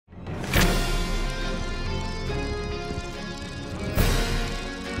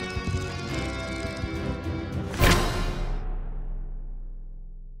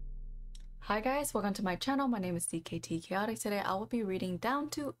Hi guys, welcome to my channel. My name is CKT Chaotic. Today I will be reading Down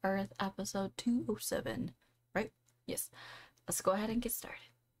to Earth episode 207. Right? Yes. Let's go ahead and get started.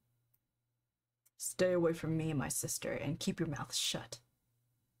 Stay away from me and my sister and keep your mouth shut,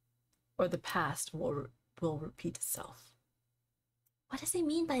 or the past will repeat itself. What does he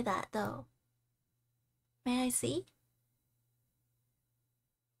mean by that, though? May I see?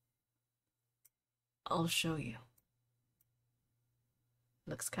 I'll show you.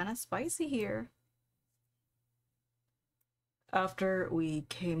 Looks kind of spicy here. After we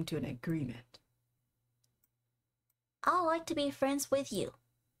came to an agreement. I'd like to be friends with you.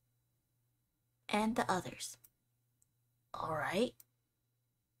 And the others. Alright.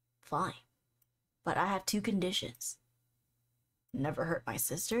 Fine. But I have two conditions. Never hurt my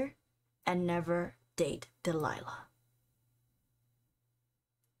sister, and never date Delilah.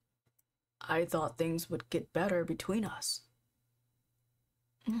 I thought things would get better between us.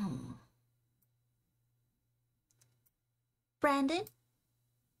 Brandon?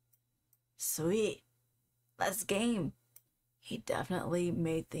 Sweet. Let's game. He definitely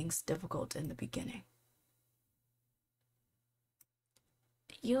made things difficult in the beginning.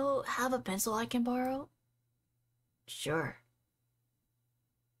 You have a pencil I can borrow? Sure.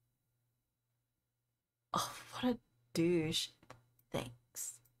 Oh, what a douche.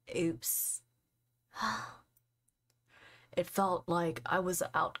 Thanks. Oops. It felt like I was the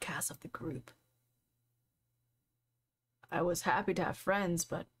outcast of the group. I was happy to have friends,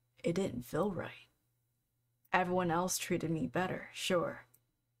 but it didn't feel right. Everyone else treated me better, sure.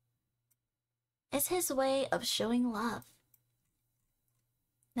 It's his way of showing love.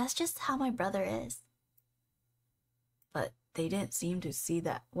 That's just how my brother is. But they didn't seem to see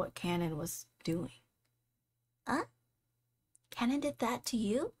that what Canon was doing. Huh? Canon did that to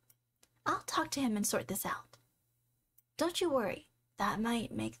you? I'll talk to him and sort this out. Don't you worry, that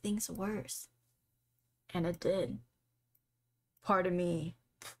might make things worse. And it did. Part of me,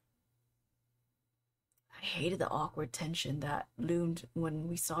 I hated the awkward tension that loomed when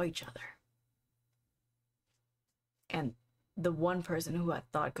we saw each other. And the one person who I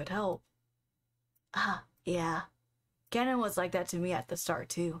thought could help. Yeah. Canon was like that to me at the start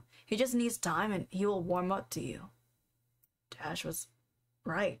too. He just needs time and he will warm up to you. Dash was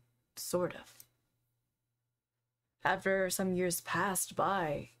right, sort of. After some years passed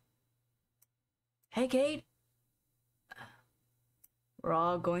by. Hey, Kade. We're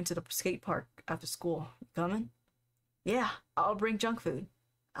all going to the skate park after school. You coming? Yeah, I'll bring junk food.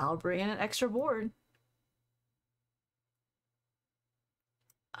 I'll bring in an extra board.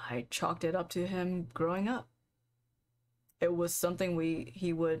 I chalked it up to him growing up. It was something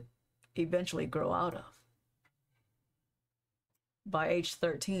he would eventually grow out of. By age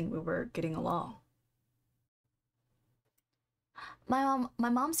 13, we were getting along. My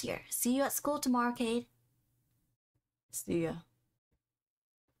mom's here. See you at school tomorrow, Kade. See ya.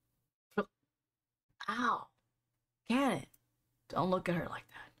 Ow. Canon. Don't look at her like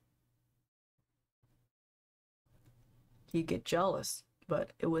that. You get jealous,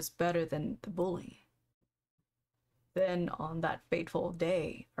 but it was better than the bullying. Then on that fateful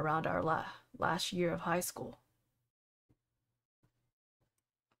day around our last year of high school.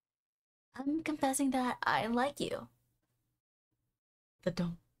 I'm confessing that I like you.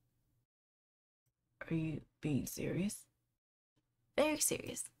 Don't. Are you being serious? Very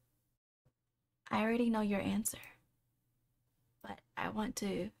serious. I already know your answer. But I want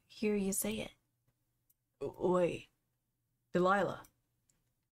to hear you say it. Wait. Delilah.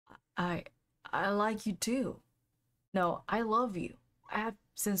 I like you too. No, I love you. I have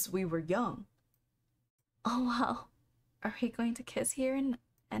since we were young. Oh wow. Are we going to kiss here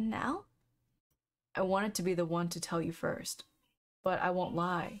and now? I wanted to be the one to tell you first. But I won't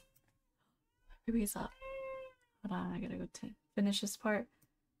lie. Baby's up. Hold on, I gotta go to finish this part.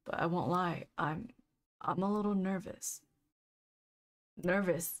 But I won't lie, I'm a little nervous.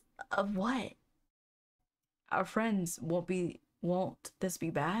 Nervous? Of what? Our friends won't this be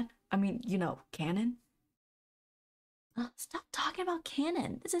bad? I mean, you know, Canon? Stop talking about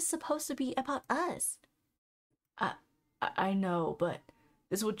Canon. This is supposed to be about us. I know, but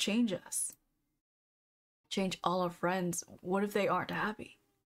this would change us. Change all our friends. What if they aren't happy?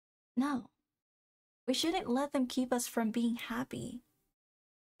 No. We shouldn't let them keep us from being happy.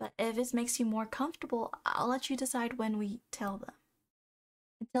 But if it makes you more comfortable, I'll let you decide when we tell them.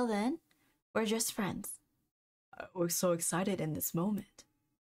 Until then, we're just friends. We're so excited in this moment.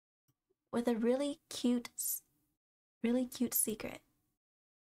 With a really cute secret.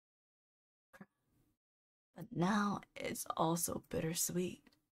 But now it's also bittersweet.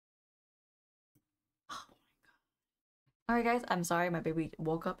 Oh Alright guys, I'm sorry my baby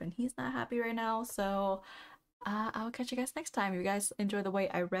woke up and he's not happy right now, so I'll catch you guys next time. If you guys enjoy the way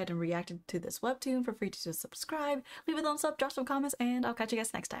I read and reacted to this webtoon, feel free to just subscribe, leave a thumbs up, drop some comments, and I'll catch you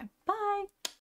guys next time. Bye!